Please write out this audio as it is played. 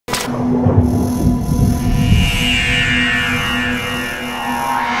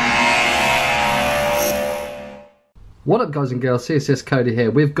What up guys and girls, CSS Cody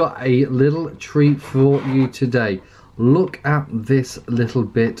here. We've got a little treat for you today. Look at this little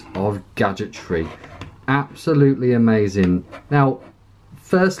bit of gadgetry. Absolutely amazing. Now,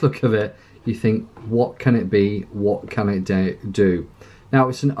 first look of it, you think, what can it be? What can it do? Now,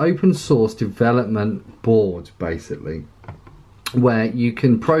 it's an open source development board, basically, where you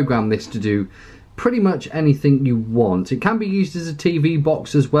can program this to do pretty much anything you want. It can be used as a TV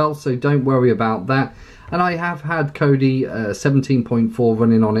box as well, so don't worry about that. And I have had Kodi 17.4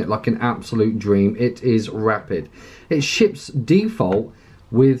 running on it like an absolute dream. It is rapid. It ships default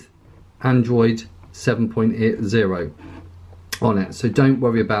with Android 7.0 on it, so don't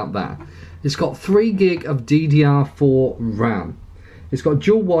worry about that. It's got 3 gig of DDR4 RAM. It's got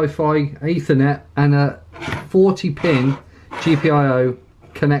dual Wi-Fi, Ethernet, and a 40-pin GPIO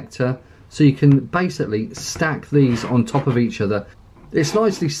connector, so you can basically stack these on top of each other. It's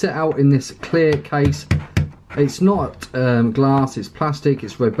nicely set out in this clear case. It's not glass, it's plastic,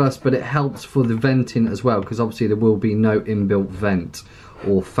 it's robust, but it helps for the venting as well, because obviously there will be no inbuilt vent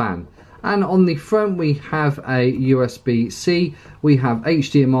or fan. And on the front we have a USB-C, we have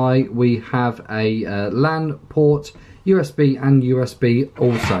HDMI, we have a LAN port, USB and USB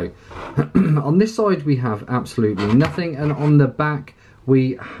also. On this side we have absolutely nothing, and on the back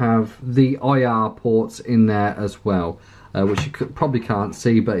we have the IR ports in there as well, which you probably can't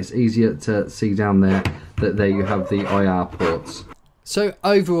see, but it's easier to see down there that there you have the IR ports. So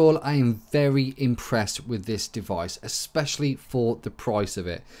overall, I am very impressed with this device, especially for the price of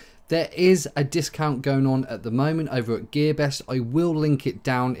it. There is a discount going on at the moment over at Gearbest. I will link it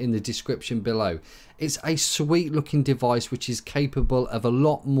down in the description below. It's a sweet looking device which is capable of a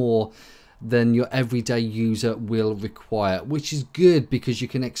lot more than your everyday user will require, which is good because you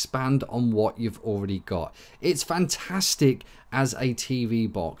can expand on what you've already got. It's fantastic as a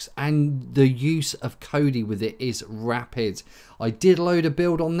TV box, and the use of Kodi with it is rapid. I did load a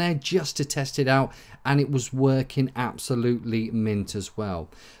build on there just to test it out, and it was working absolutely mint as well.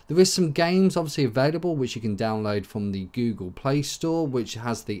 There is some games obviously available which you can download from the Google Play Store, which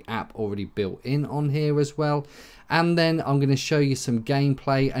has the app already built in on here as well. And then I'm going to show you some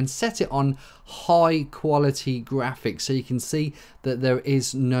gameplay and set it on high quality graphics so you can see that there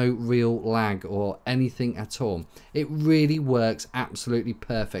is no real lag or anything at all. It really works absolutely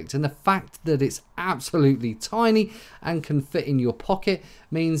perfect, and the fact that it's absolutely tiny and can fit in your pocket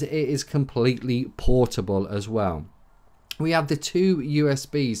means it is completely portable as well. We have the 2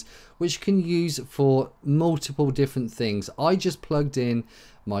 USBs which you can use for multiple different things. I just plugged in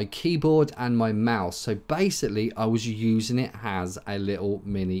my keyboard and my mouse, so basically I was using it as a little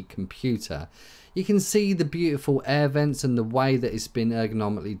mini computer. You can see the beautiful air vents and the way that it's been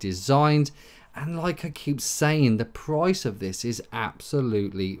ergonomically designed, and like I keep saying, the price of this is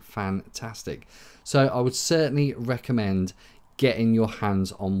absolutely fantastic. So I would certainly recommend getting your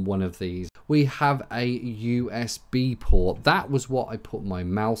hands on one of these. We have a USB port. That was what I put my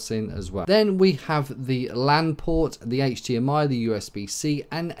mouse in as well. Then we have the LAN port, the HDMI, the USB-C,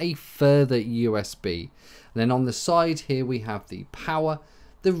 and a further USB. Then on the side here we have the power,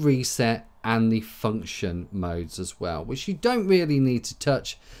 the reset, and the function modes as well, which you don't really need to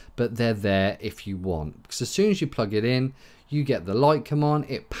touch, but they're there if you want, because as soon as you plug it in, you get the light command,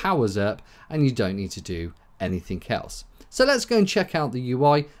 it powers up, and you don't need to do anything else. So let's go and check out the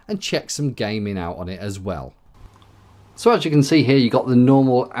UI and check some gaming out on it as well. So as you can see here, you got the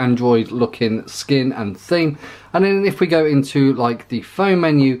normal Android looking skin and theme, and then if we go into like the phone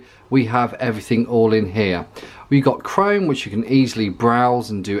menu, we have everything all in here. We've got Chrome, which you can easily browse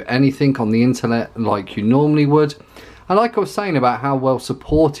and do anything on the internet like you normally would. And like I was saying about how well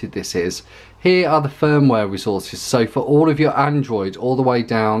supported this is, here are the firmware resources. So for all of your Android, all the way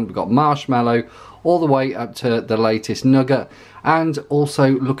down, we've got Marshmallow, all the way up to the latest Nugget, and also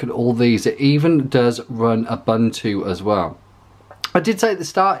look at all these, it even does run Ubuntu as well. I did say at the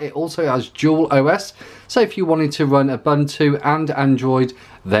start it also has dual OS, so if you wanted to run Ubuntu and Android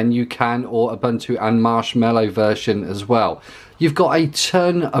then you can, or Ubuntu and Marshmallow version as well. You've got a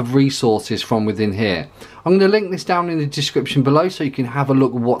ton of resources from within here. I'm going to link this down in the description below so you can have a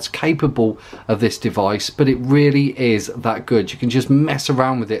look at what's capable of this device, but it really is that good. You can just mess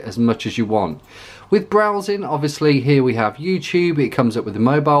around with it as much as you want. With browsing, obviously here we have YouTube, it comes up with the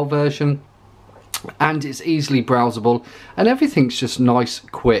mobile version, and it's easily browsable, and everything's just nice,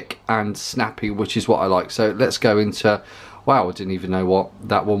 quick and snappy, which is what I like. So let's go into, wow, I didn't even know what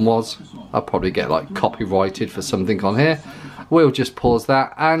that one was. I'll probably get like copyrighted for something on here. we'll just pause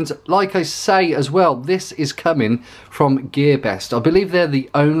that. And like I say as well, this is coming from Gearbest. I believe they're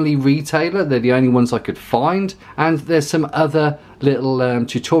the only retailer, they're the only ones I could find, and there's some other little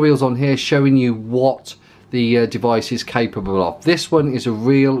tutorials on here showing you what the device is capable of. This one is a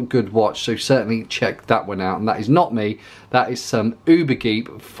real good watch, so certainly check that one out. And that is not me, that is some Uber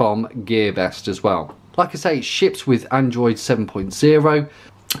Geek from Gearbest as well. Like I say, it ships with Android 7.0.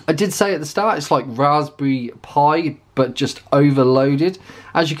 I did say at the start it's like Raspberry Pi but just overloaded.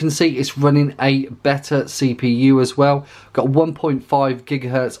 As you can see, it's running a better CPU as well. Got 1.5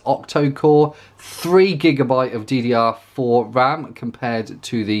 gigahertz octo-core, 3 GB of DDR4 RAM compared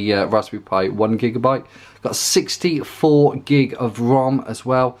to the Raspberry Pi 1 GB. Got 64 gig of ROM as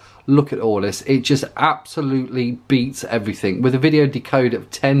well. Look at all this, it just absolutely beats everything with a video decode of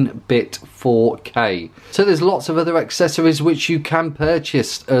 10-bit 4K. So there's lots of other accessories which you can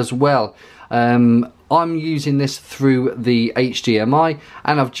purchase as well. I'm using this through the HDMI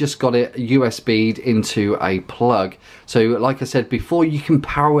and I've just got it USB'd into a plug. So like I said before, you can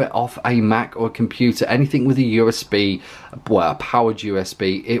power it off a Mac or a computer, anything with a USB, well, a powered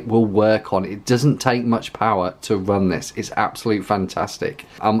USB, it will work on. It doesn't take much power to run this. It's absolutely fantastic.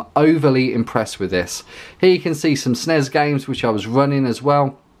 I'm overly impressed with this. Here you can see some SNES games which I was running as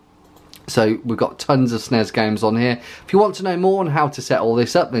well. So we've got tons of SNES games on here. If you want to know more on how to set all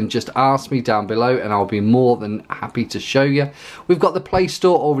this up, then just ask me down below and I'll be more than happy to show you. We've got the Play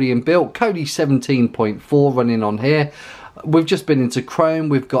Store already inbuilt, Kodi 17.4 running on here. We've just been into Chrome,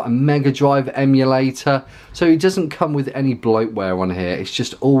 we've got a Mega Drive emulator, so it doesn't come with any bloatware on here, it's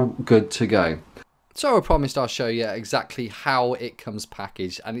just all good to go. So I promised I'll show you exactly how it comes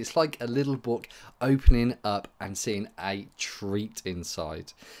packaged, and it's like a little book opening up and seeing a treat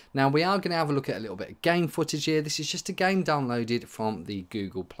inside. Now we are going to have a look at a little bit of game footage here. This is just a game downloaded from the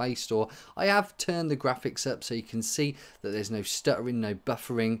Google Play Store. I have turned the graphics up so you can see that there's no stuttering, no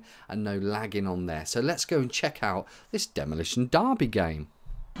buffering and no lagging on there. So let's go and check out this Demolition Derby game.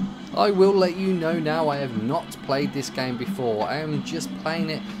 I will let you know now, I have not played this game before. I am just playing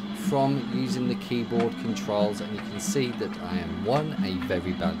it from using the keyboard controls, and you can see that I am 1, a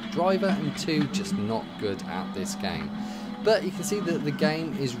very bad driver, and 2, just not good at this game. But you can see that the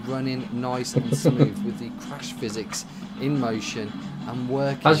game is running nice and smooth with the crash physics in motion and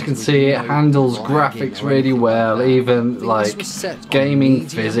working. As you can see, it handles graphics really well, even like gaming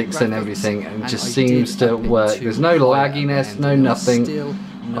physics and everything, and just seems to work. There's no lagginess, no nothing.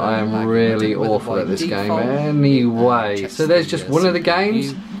 I am really awful at this game anyway. So there's just one of the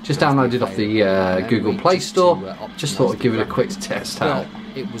games, just downloaded off the Google Play Store. Just thought I'd give it a quick test out.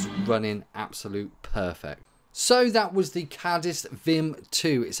 It was running absolute perfect. So that was the Khadas Vim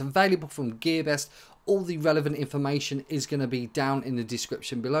 2. It's available from Gearbest. All the relevant information is going to be down in the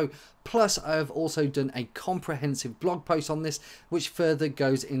description below. Plus, I have also done a comprehensive blog post on this, which further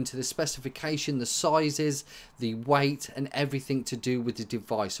goes into the specification, the sizes, the weight, and everything to do with the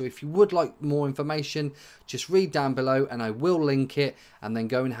device. So if you would like more information, just read down below and I will link it, and then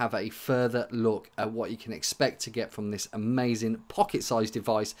go and have a further look at what you can expect to get from this amazing pocket-sized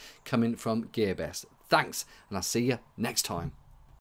device coming from Gearbest. Thanks, and I'll see you next time.